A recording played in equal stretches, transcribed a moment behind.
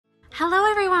Hello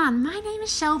everyone, my name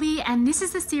is Shelby and this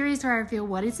is the series where I reveal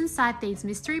what is inside these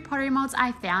mystery pottery molds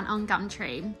I found on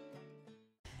Gumtree.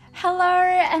 Hello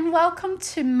and welcome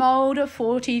to mold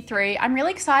 43. I'm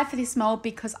really excited for this mold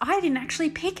because I didn't actually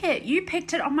pick it. You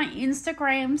picked it on my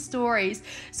Instagram stories.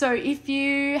 So if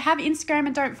you have Instagram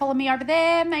and don't follow me over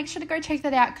there, make sure to go check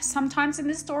that out because sometimes in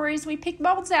the stories we pick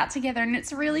molds out together and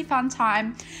it's a really fun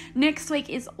time. Next week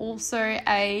is also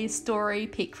a story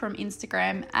pick from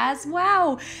Instagram as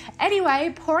well.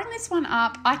 Anyway, pouring this one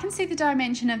up, I can see the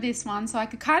dimension of this one so I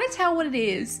could kind of tell what it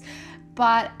is.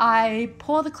 But I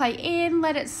pour the clay in,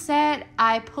 let it set,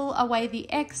 I pull away the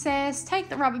excess, take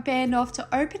the rubber band off to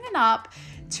open it up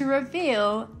to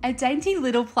reveal a dainty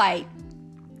little plate.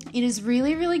 It is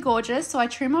really, really gorgeous. So I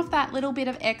trim off that little bit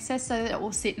of excess so that it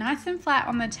will sit nice and flat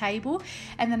on the table.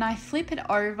 And then I flip it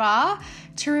over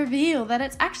to reveal that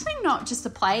it's actually not just a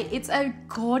plate. It's a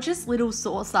gorgeous little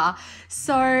saucer.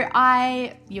 So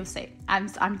you'll see,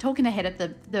 I'm talking ahead of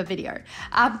the video.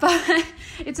 But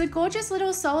it's a gorgeous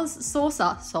little saucer.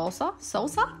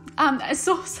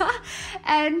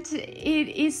 And it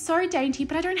is so dainty,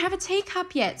 but I don't have a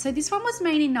teacup yet. So this one was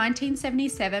made in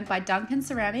 1977 by Duncan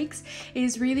Ceramics. It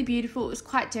is really beautiful. It was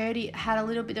quite dirty. It had a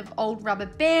little bit of old rubber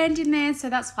band in there, so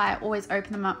that's why I always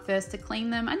open them up first to clean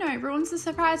them. I know it ruins the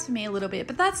surprise for me a little bit,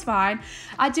 but that's fine.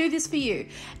 I do this for you.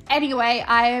 Anyway,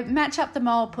 I match up the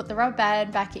mold, put the rubber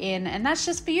band back in, and that's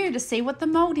just for you to see what the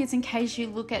mold is in case you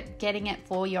look at getting it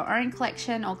for your own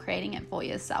collection or creating it for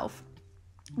yourself.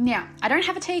 Now, I don't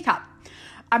have a teacup.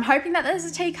 I'm hoping that there's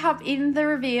a teacup in the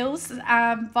reveals,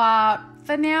 but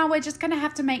for now, we're just going to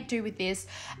have to make do with this.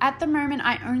 At the moment,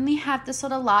 I only have the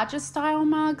sort of larger style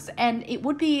mugs, and it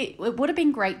would have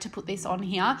been great to put this on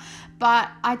here, but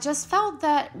I just felt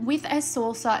that with a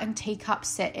saucer and teacup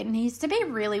set, it needs to be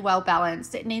really well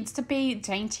balanced. It needs to be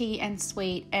dainty and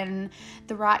sweet and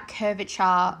the right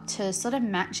curvature to sort of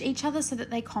match each other so that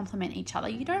they complement each other.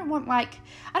 You don't want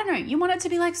you want it to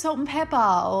be like salt and pepper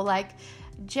or like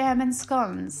jam and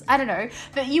scones, I don't know,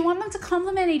 but you want them to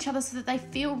complement each other so that they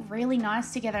feel really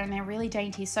nice together and they're really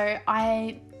dainty. So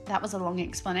that was a long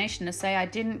explanation to say I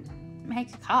didn't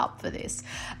make a cup for this,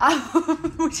 but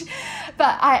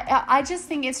I just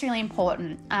think it's really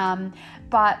important.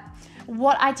 But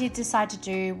what I did decide to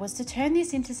do was to turn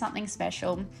this into something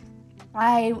special.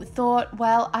 I thought,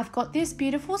 well, I've got this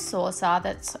beautiful saucer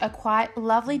that's a quite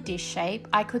lovely dish shape.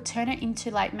 I could turn it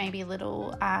into like maybe a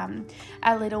little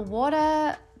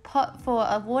water pot for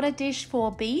a water dish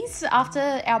for bees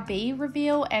after our bee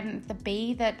reveal, and the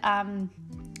bee that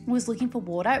was looking for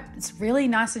water. It's really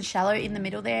nice and shallow in the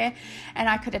middle there, and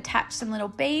I could attach some little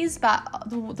bees, but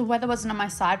the weather wasn't on my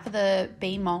side for the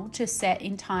bee mold to set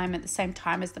in time at the same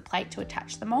time as the plate to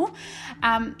attach them all.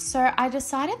 So I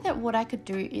decided that what I could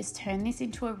do is turn this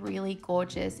into a really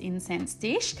gorgeous incense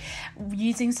dish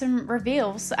using some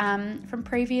reveals from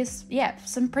previous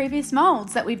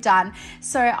molds that we've done.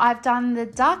 So I've done the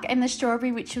duck and the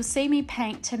strawberry, which you'll see me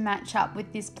paint to match up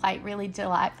with this plate really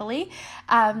delightfully.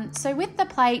 So with the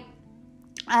plate,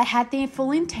 I had the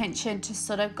full intention to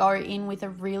sort of go in with a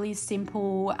really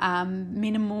simple,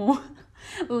 minimal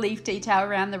leaf detail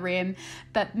around the rim,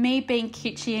 but me being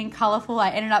kitschy and colourful, I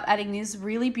ended up adding this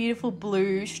really beautiful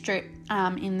blue strip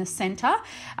in the centre,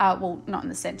 well, not in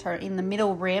the centre, in the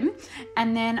middle rim,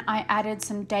 and then I added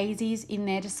some daisies in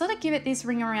there to sort of give it this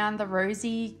ring around the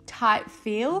rosy type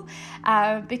feel,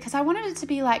 because I wanted it to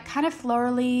be like kind of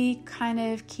florally, kind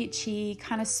of kitschy,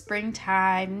 kind of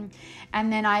springtime.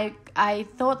 And then I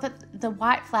thought that the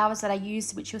white flowers that I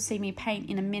used, which you'll see me paint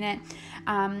in a minute,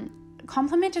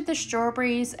 complemented the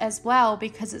strawberries as well,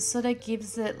 because it sort of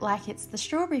gives it like it's the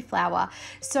strawberry flower.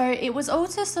 So it was all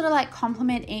to sort of like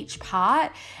complement each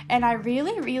part, and I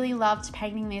really, really loved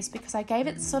painting this because I gave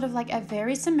it sort of like a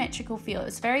very symmetrical feel.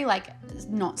 It's very like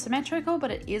not symmetrical,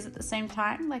 but it is at the same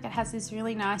time. Like it has this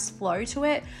really nice flow to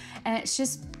it, and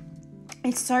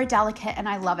it's so delicate and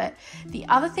I love it. The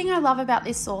other thing I love about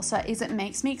this saucer is it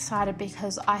makes me excited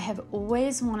because I have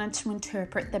always wanted to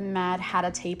interpret the Mad Hatter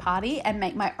Tea Party and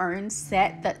make my own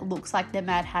set that looks like the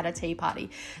Mad Hatter Tea Party.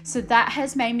 So that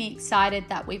has made me excited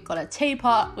that we've got a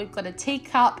teapot, we've got a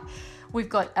teacup, we've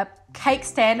got a cake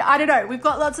stand. I don't know, we've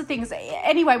got lots of things.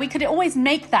 Anyway, we could always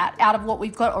make that out of what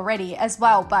we've got already as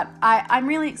well, but I'm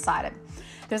really excited.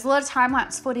 There's a lot of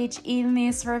time-lapse footage in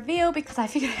this reveal because I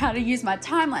figured out how to use my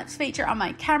time-lapse feature on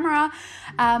my camera.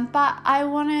 But I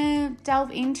want to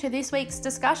delve into this week's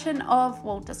discussion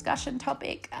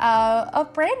topic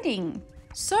of branding.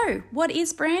 So, what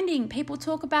is branding? People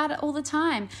talk about it all the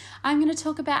time. I'm going to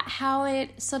talk about how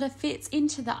it sort of fits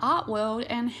into the art world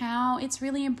and how it's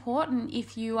really important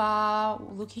if you are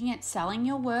looking at selling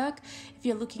your work, if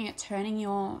you're looking at turning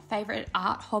your favorite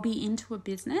art hobby into a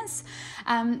business.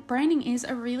 Branding is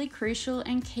a really crucial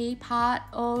and key part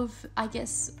of, I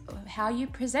guess, how you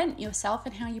present yourself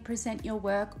and how you present your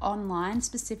work online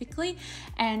specifically,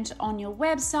 and on your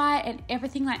website and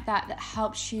everything like that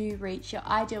helps you reach your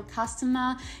ideal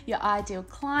customer, your ideal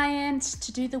client,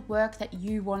 to do the work that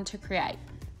you want to create.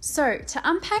 So to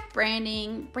unpack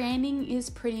branding is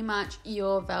pretty much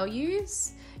your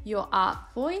values, your art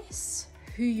voice,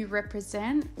 who you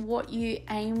represent, what you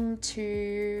aim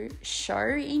to show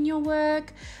in your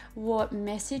work, what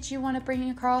message you want to bring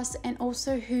across, and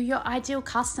also who your ideal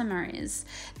customer is.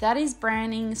 That is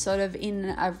branding sort of in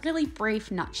a really brief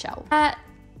nutshell. That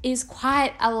is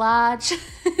quite a large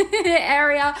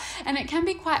area, and it can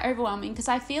be quite overwhelming because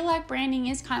I feel like branding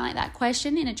is kind of like that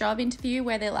question in a job interview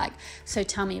where they're like, so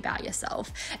tell me about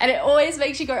yourself, and it always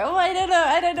makes you go, oh, I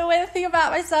don't know anything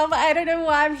about myself, I don't know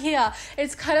why I'm here.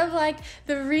 It's kind of like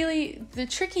the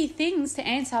tricky things to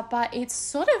answer, but it's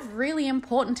sort of really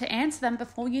important to answer them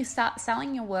before you start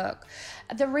selling your work.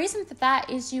 The reason for that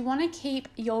is you want to keep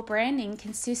your branding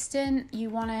consistent,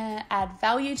 you want to add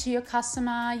value to your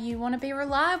customer, you want to be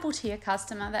reliable to your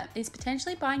customer that is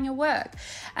potentially buying your work.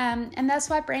 And that's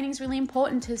why branding is really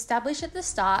important to establish at the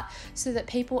start so that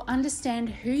people understand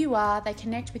who you are, they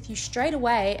connect with you straight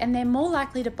away, and they're more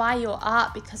likely to buy your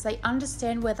art because they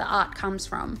understand where the art comes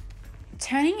from.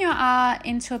 Turning your art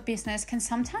into a business can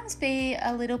sometimes be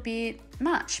a little bit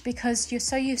much because you're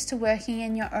so used to working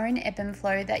in your own ebb and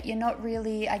flow that you're not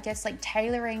really, I guess, like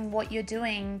tailoring what you're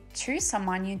doing to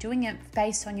someone. You're doing it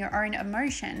based on your own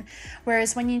emotion.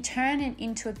 Whereas when you turn it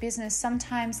into a business,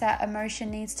 sometimes that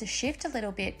emotion needs to shift a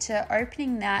little bit to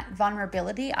opening that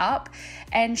vulnerability up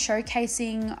and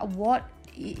showcasing what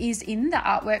is in the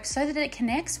artwork so that it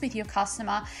connects with your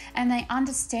customer and they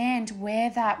understand where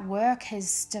that work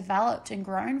has developed and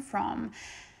grown from.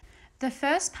 The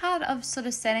first part of sort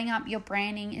of setting up your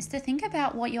branding is to think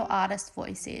about what your artist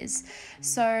voice is.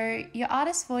 So your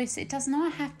artist voice, it does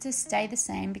not have to stay the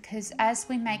same because as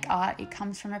we make art, it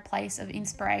comes from a place of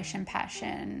inspiration,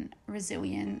 passion,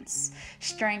 resilience,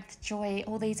 strength, joy,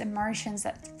 all these emotions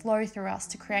that flow through us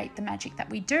to create the magic that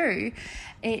we do.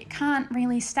 It can't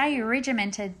really stay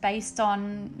regimented based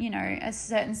on, a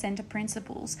certain set of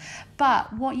principles.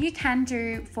 But what you can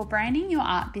do for branding your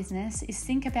art business is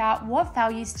think about what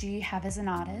values do you have as an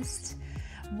artist.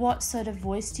 What sort of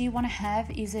voice do you want to have?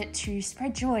 Is it to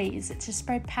spread joy? Is it to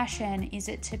spread passion? Is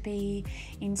it to be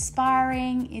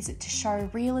inspiring? Is it to show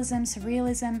realism,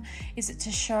 surrealism? Is it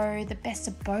to show the best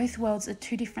of both worlds of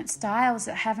two different styles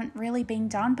that haven't really been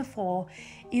done before?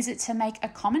 Is it to make a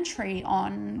commentary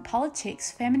on politics,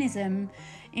 feminism,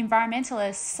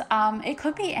 environmentalists? It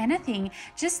could be anything.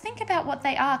 Just think about what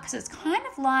they are, because it's kind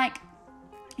of like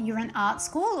you're in art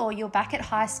school or you're back at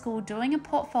high school doing a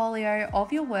portfolio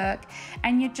of your work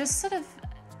and you're just sort of,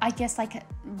 I guess, like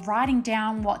writing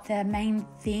down what the main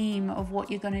theme of what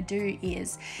you're going to do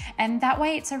is. And that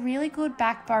way it's a really good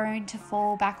backbone to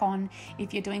fall back on.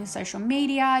 If you're doing social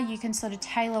media, you can sort of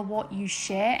tailor what you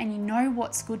share and you know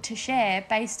what's good to share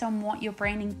based on what your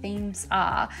branding themes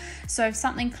are. So if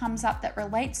something comes up that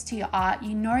relates to your art,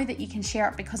 you know that you can share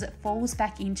it because it falls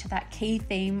back into that key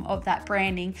theme of that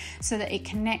branding so that it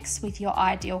connects with your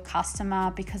ideal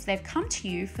customer because they've come to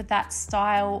you for that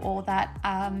style or that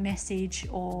message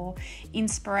or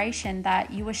inspiration that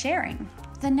you were sharing.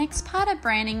 The next part of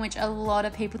branding, which a lot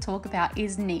of people talk about,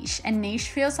 is niche. And niche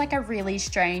feels like a really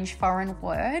strange foreign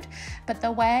word, but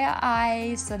the way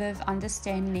I sort of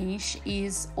understand niche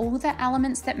is all the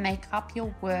elements that make up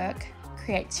your work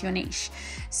creates your niche.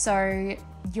 So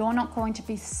you're not going to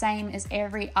be the same as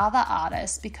every other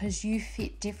artist because you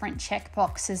fit different check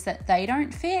boxes that they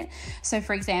don't fit. So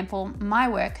for example, my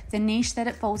work, the niche that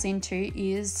it falls into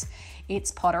is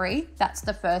it's pottery. That's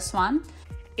the first one.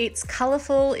 It's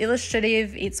colourful,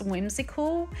 illustrative, it's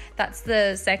whimsical. That's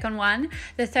the second one.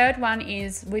 The third one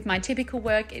is with my typical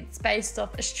work, it's based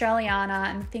off Australiana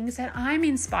and things that I'm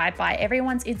inspired by.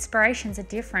 Everyone's inspirations are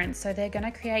different, so they're going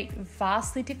to create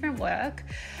vastly different work.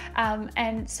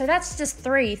 And so that's just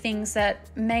three things that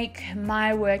make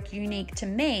my work unique to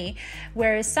me,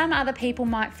 whereas some other people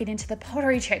might fit into the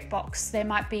pottery checkbox. There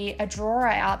might be a drawer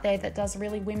out there that does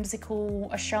really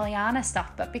whimsical Australiana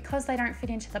stuff, but because they don't fit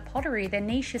into the pottery, their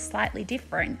niche niche is slightly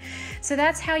different. So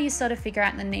that's how you sort of figure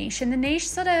out the niche. And the niche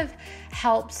sort of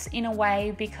helps in a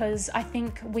way, because I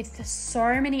think with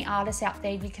so many artists out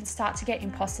there, you can start to get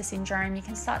imposter syndrome. You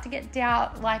can start to get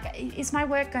doubt, like, is my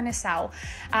work going to sell?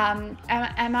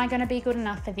 Am I going to be good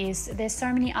enough for this? There's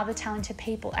so many other talented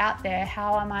people out there.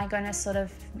 How am I going to sort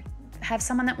of have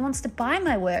someone that wants to buy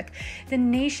my work? The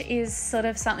niche is sort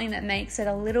of something that makes it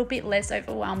a little bit less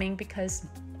overwhelming, because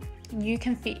you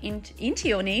can fit into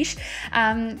your niche,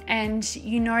 and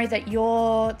you know that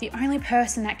you're the only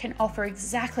person that can offer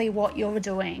exactly what you're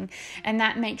doing, and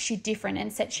that makes you different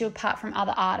and sets you apart from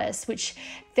other artists, which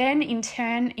then in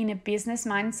turn, in a business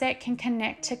mindset, can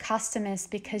connect to customers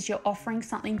because you're offering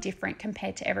something different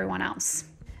compared to everyone else.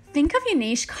 Think of your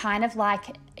niche kind of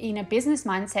like, in a business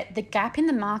mindset, the gap in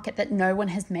the market that no one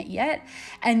has met yet,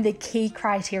 and the key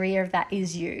criteria of that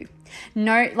is you.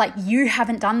 No, like, you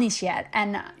haven't done this yet,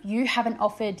 and you haven't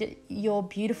offered your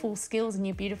beautiful skills and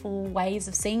your beautiful ways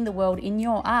of seeing the world in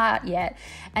your art yet,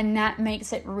 and that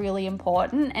makes it really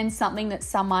important and something that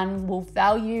someone will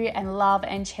value and love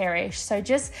and cherish. So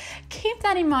just keep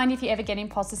that in mind if you ever get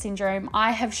imposter syndrome.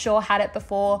 I have sure had it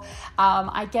before.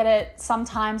 I get it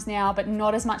sometimes now, but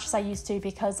not as much as I used to,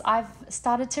 because I've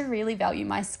started to really value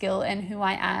my skill and who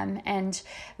I am, and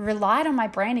relied on my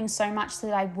branding so much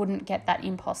that I wouldn't get that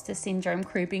imposter syndrome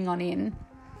creeping on in.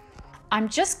 I'm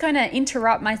just going to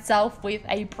interrupt myself with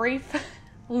a brief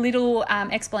little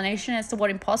explanation as to what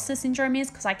imposter syndrome is,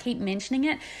 because I keep mentioning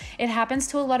it. It happens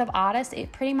to a lot of artists.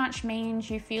 It pretty much means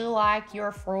you feel like you're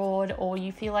a fraud, or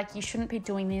you feel like you shouldn't be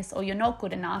doing this, or you're not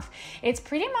good enough. It's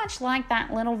pretty much like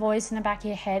that little voice in the back of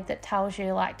your head that tells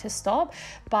you like to stop,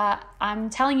 but I'm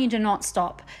telling you to not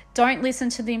stop. Don't listen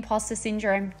to the imposter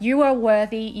syndrome. You are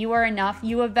worthy, you are enough,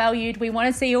 you are valued. We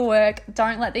want to see your work.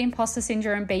 Don't let the imposter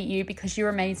syndrome beat you, because you're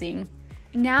amazing.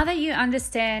 Now that you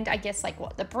understand, I guess, like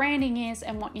what the branding is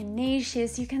and what your niche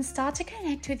is, you can start to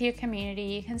connect with your community.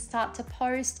 You can start to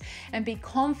post and be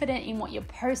confident in what you're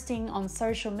posting on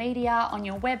social media, on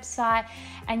your website,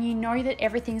 and you know that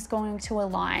everything's going to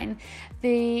align.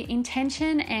 The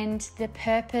intention and the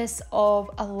purpose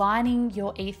of aligning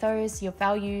your ethos, your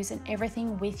values, and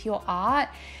everything with your art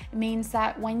means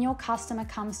that when your customer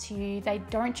comes to you, they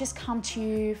don't just come to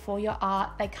you for your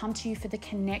art, they come to you for the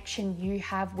connection you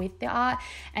have with the art,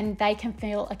 and they can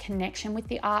feel a connection with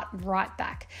the art right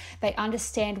back. They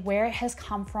understand where it has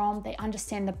come from, they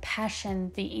understand the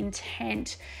passion, the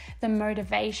intent, the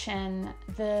motivation,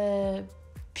 the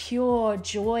pure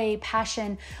joy,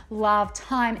 passion, love,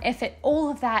 time, effort, all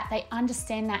of that. They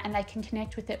understand that, and they can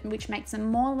connect with it, which makes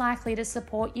them more likely to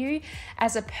support you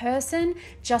as a person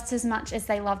just as much as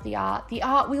they love the art. The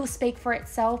art will speak for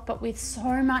itself, but with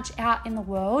so much out in the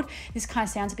world, this kind of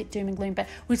sounds a bit doom and gloom, but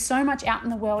with so much out in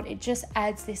the world, it just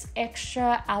adds this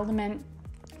extra element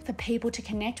for people to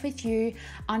connect with you,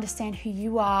 understand who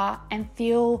you are, and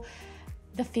feel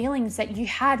the feelings that you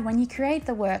had when you create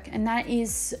the work. And that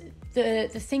is the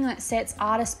thing that sets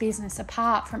artist business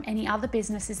apart from any other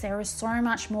business. Is there is so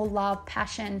much more love,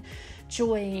 passion,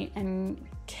 joy, and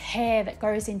care that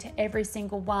goes into every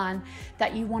single one,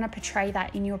 that you want to portray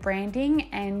that in your branding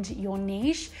and your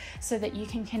niche, so that you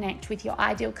can connect with your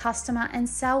ideal customer and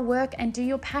sell work and do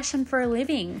your passion for a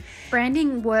living.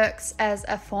 Branding works as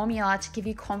a formula to give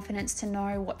you confidence to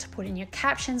know what to put in your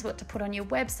captions, what to put on your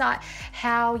website,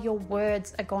 how your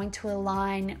words are going to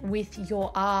align with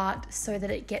your art, so that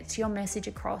it gets your message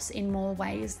across in more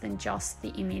ways than just the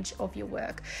image of your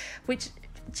work, which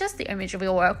just the image of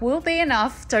your work will be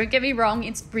enough. Don't get me wrong,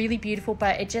 it's really beautiful,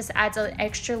 but it just adds an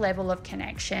extra level of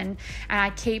connection. And I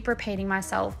keep repeating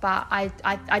myself, but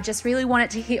I just really want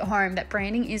it to hit home that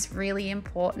branding is really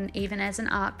important, even as an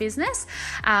art business.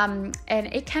 And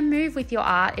it can move with your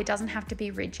art. It doesn't have to be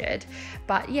rigid.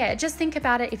 But yeah, just think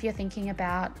about it if you're thinking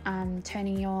about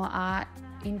turning your art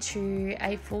into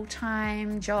a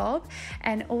full-time job.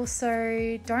 And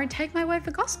also, don't take my word for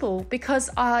gospel,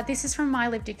 because this is from my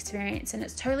lived experience, and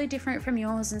it's totally different from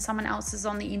yours and someone else's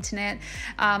on the internet.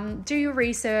 Do your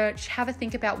research, have a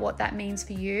think about what that means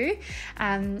for you,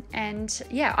 and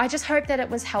yeah, I just hope that it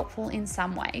was helpful in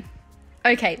some way.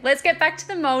 Okay, let's get back to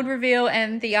the mold reveal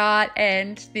and the art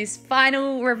and this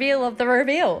final reveal of the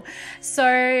reveal.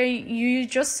 So you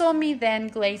just saw me then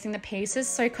glazing the pieces.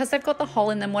 So because they've got the hole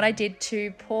in them, what I did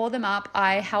to pour them up,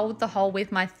 I held the hole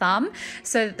with my thumb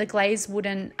so that the glaze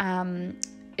wouldn't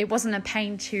it wasn't a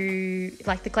pain to,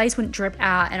 like, the glaze wouldn't drip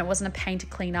out, and it wasn't a pain to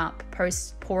clean up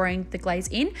post pouring the glaze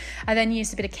in. I then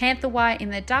used a bit of camphor white in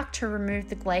the duct to remove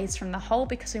the glaze from the hole,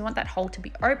 because we want that hole to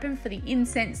be open for the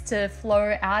incense to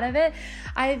flow out of it.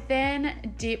 I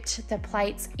then dipped the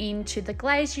plates into the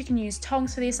glaze. You can use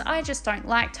tongs for this. I just don't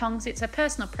like tongs. It's a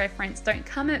personal preference. Don't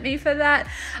come at me for that.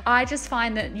 I just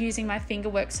find that using my finger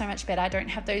works so much better. I don't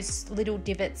have those little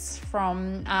divots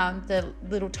from the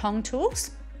little tong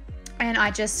tools. And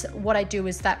what I do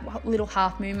is that little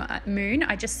half moon,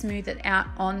 I just smooth it out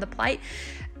on the plate,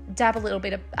 dab a little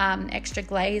bit of extra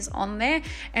glaze on there,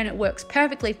 and it works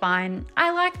perfectly fine.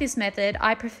 I like this method.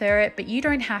 I prefer it, but you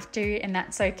don't have to, and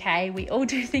that's okay. We all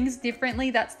do things differently.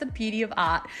 That's the beauty of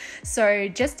art. So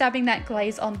just dabbing that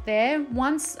glaze on there.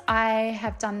 Once I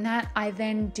have done that, I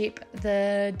then dip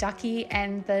the ducky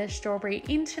and the strawberry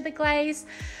into the glaze.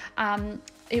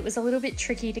 It was a little bit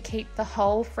tricky to keep the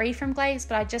hole free from glaze,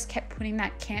 but I just kept putting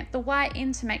that camphor white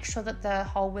in to make sure that the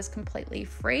hole was completely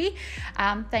free.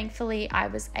 Thankfully, I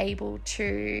was able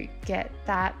to get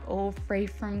that all free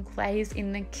from glaze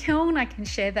in the kiln. I can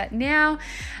share that now.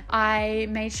 I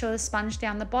made sure to sponge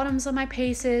down the bottoms of my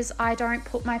pieces. I don't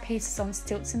put my pieces on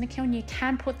stilts in the kiln. You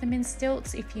can put them in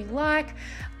stilts if you like.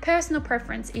 Personal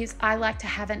preference is I like to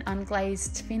have an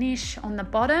unglazed finish on the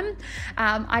bottom.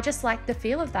 I just like the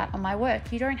feel of that on my work.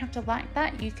 You don't have to like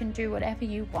that. You can do whatever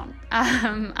you want.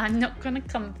 I'm not going to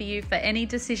come for you for any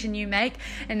decision you make,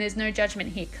 and there's no judgment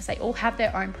here because they all have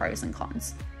their own pros and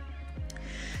cons.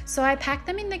 So I pack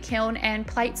them in the kiln, and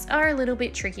plates are a little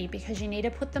bit tricky because you need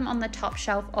to put them on the top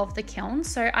shelf of the kiln.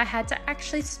 So I had to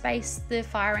actually space the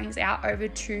firings out over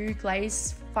 2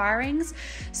 glaze firings.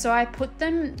 So I put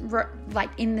them like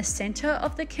in the center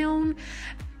of the kiln.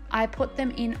 I put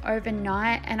them in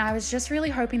overnight, and I was just really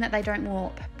hoping that they don't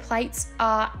warp. Plates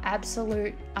are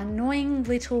absolute annoying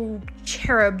little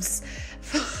cherubs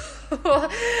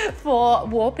for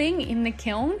warping in the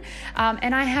kiln,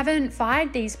 and I haven't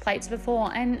fired these plates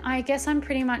before, and I guess I'm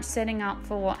pretty much setting up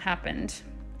for what happened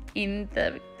in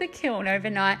the kiln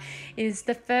overnight. Is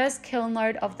the first kiln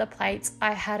load of the plates,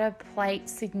 I had a plate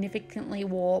significantly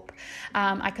warp.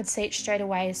 I could see it straight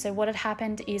away. So what had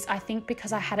happened is, I think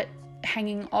because I had it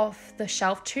hanging off the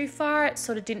shelf too far, it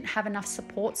sort of didn't have enough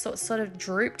support, so it sort of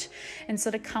drooped and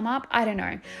sort of come up. I don't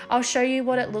know. I'll show you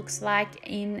what it looks like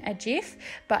in a GIF,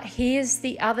 but here's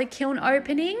the other kiln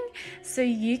opening so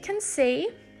you can see.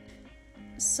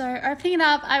 So opening it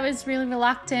up, I was really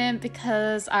reluctant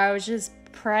because I was just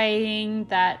praying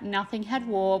that nothing had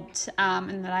warped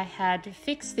and that I had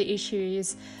fixed the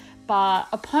issues. But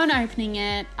upon opening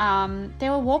it,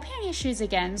 there were warping issues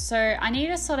again. So I need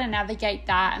to sort of navigate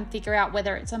that and figure out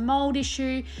whether it's a mold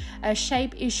issue, a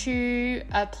shape issue,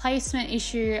 a placement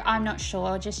issue. I'm not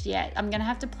sure just yet. I'm going to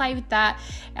have to play with that.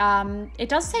 It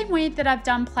does seem weird that I've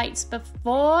done plates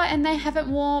before and they haven't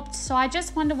warped. So I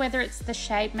just wonder whether it's the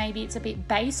shape. Maybe it's a bit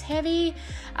base heavy.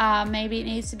 Maybe it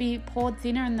needs to be poured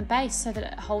thinner in the base so that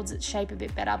it holds its shape a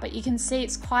bit better. But you can see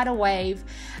it's quite a wave.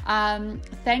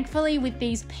 Thankfully, with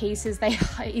these pieces, they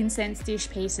are incense dish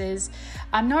pieces.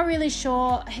 I'm not really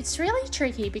sure. It's really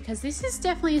tricky because this is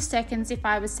definitely a seconds if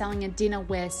I was selling a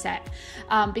dinnerware set,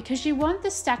 because you want the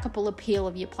stackable appeal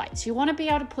of your plates. You want to be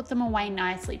able to put them away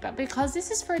nicely, but because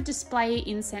this is for a display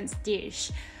incense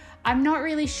dish, I'm not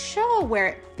really sure where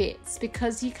it fits,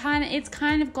 because it's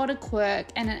kind of got a quirk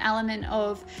and an element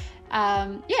of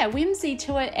whimsy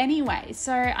to it anyway.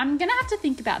 So I'm gonna have to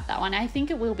think about that one. I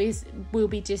think it will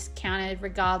be discounted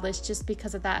regardless, just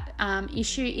because of that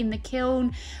issue in the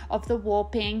kiln of the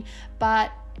warping.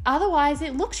 But otherwise,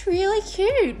 it looks really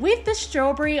cute with the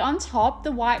strawberry on top.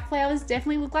 The white flowers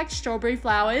definitely look like strawberry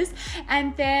flowers,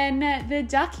 and then the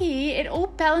ducky, it all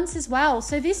balances well.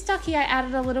 So this ducky, I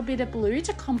added a little bit of blue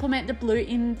to complement the blue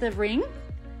in the ring.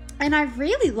 And I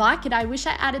really like it. I wish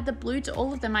I added the blue to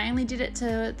all of them. I only did it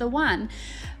to the one.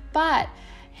 But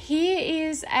here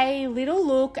is a little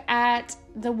look at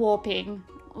the warping.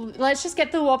 Let's just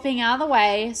get the warping out of the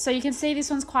way. So you can see this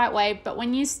one's quite waved, but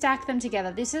when you stack them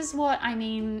together, this is what I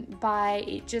mean by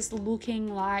it just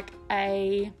looking like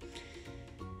a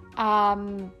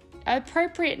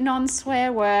appropriate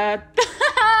non-swear word.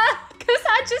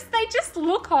 They just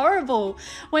look horrible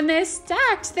when they're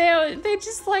stacked. They're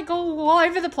just like all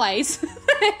over the place.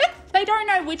 They don't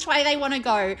know which way they want to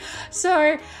go.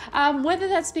 So whether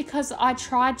that's because I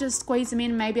tried to squeeze them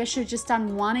in, maybe I should have just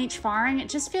done one each firing. It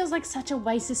just feels like such a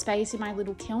waste of space in my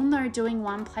little kiln though, doing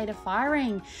one plate of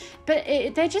firing. But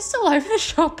they're just all over the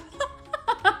shop.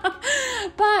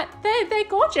 But they're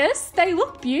gorgeous. They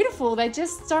look beautiful. They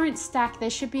just don't stack. There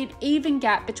should be an even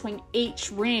gap between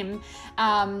each rim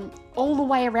all the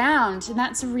way around, and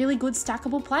that's a really good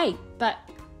stackable plate. But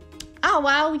Oh,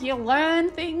 well, you learn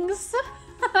things.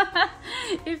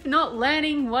 If not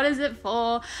learning, what is it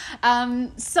for?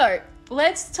 So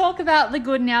let's talk about the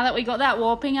good now that we got that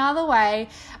warping out of the way.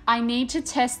 I need to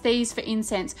test these for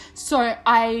incense. So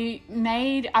I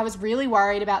was really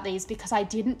worried about these because I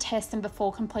didn't test them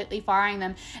before completely firing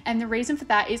them. And the reason for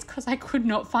that is because I could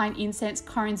not find incense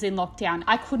cones in lockdown.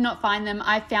 I could not find them.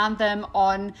 I found them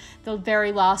at the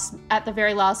very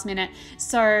last minute.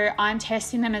 So I'm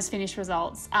testing them as finished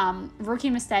results. Rookie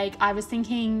mistake. I was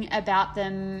thinking about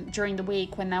them during the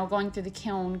week when they were going through the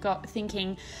kiln,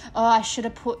 thinking, oh, I should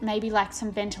have put maybe like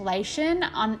some ventilation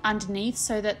underneath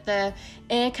so that the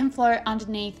air can flow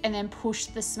underneath and then push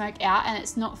the smoke out and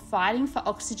it's not fighting for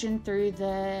oxygen through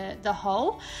the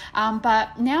hole.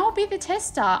 But now I'll be the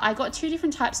tester. I got 2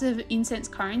 different types of incense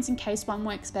cones in case one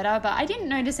works better, but I didn't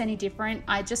notice any different.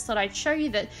 I just thought I'd show you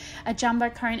that a jumbo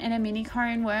cone and a mini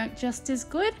cone work just as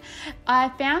good. I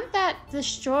found that the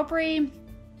strawberry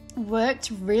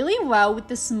worked really well with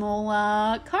the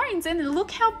smaller cones, and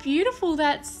look how beautiful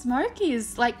that smoke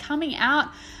is, like coming out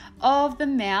of the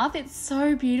mouth. It's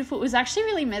so beautiful. It was actually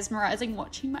really mesmerizing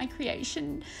watching my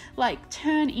creation like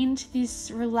turn into this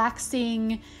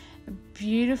relaxing,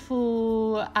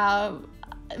 beautiful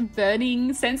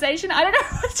burning sensation. I don't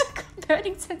know what to call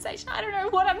burning sensation. I don't know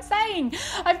what I'm saying.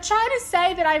 I'm trying to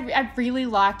say that I really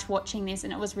liked watching this,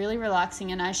 and it was really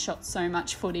relaxing, and I shot so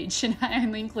much footage and I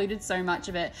only included so much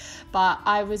of it, but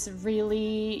I was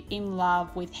really in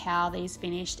love with how these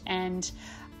finished, and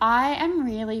I am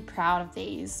really proud of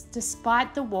these.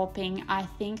 Despite the warping, I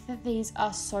think that these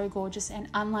are so gorgeous and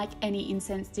unlike any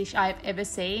incense dish I've ever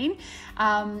seen,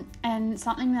 and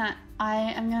something that I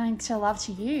am going to love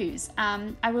to use.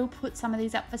 I will put some of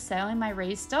these up for sale in my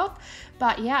restock,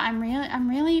 but yeah, I'm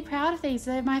really proud of these.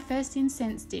 They're my first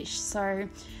incense dish, so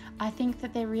I think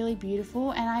that they're really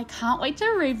beautiful, and I can't wait to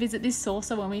revisit this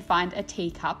saucer when we find a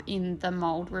teacup in the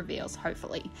mold reveals,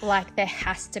 hopefully. Like, there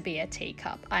has to be a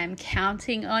teacup. I'm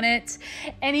counting on it.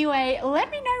 Anyway,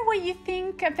 let me know what you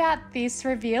think about this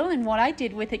reveal and what I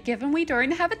did with it, given we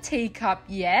don't have a teacup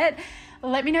yet.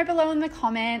 Let me know below in the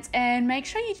comments, and make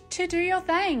sure to do your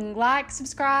thing. Like,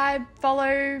 subscribe,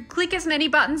 follow, click as many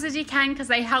buttons as you can because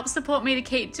they help support me to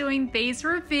keep doing these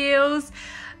reveals.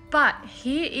 But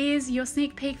here is your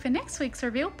sneak peek for next week's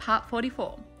reveal, part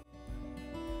 44.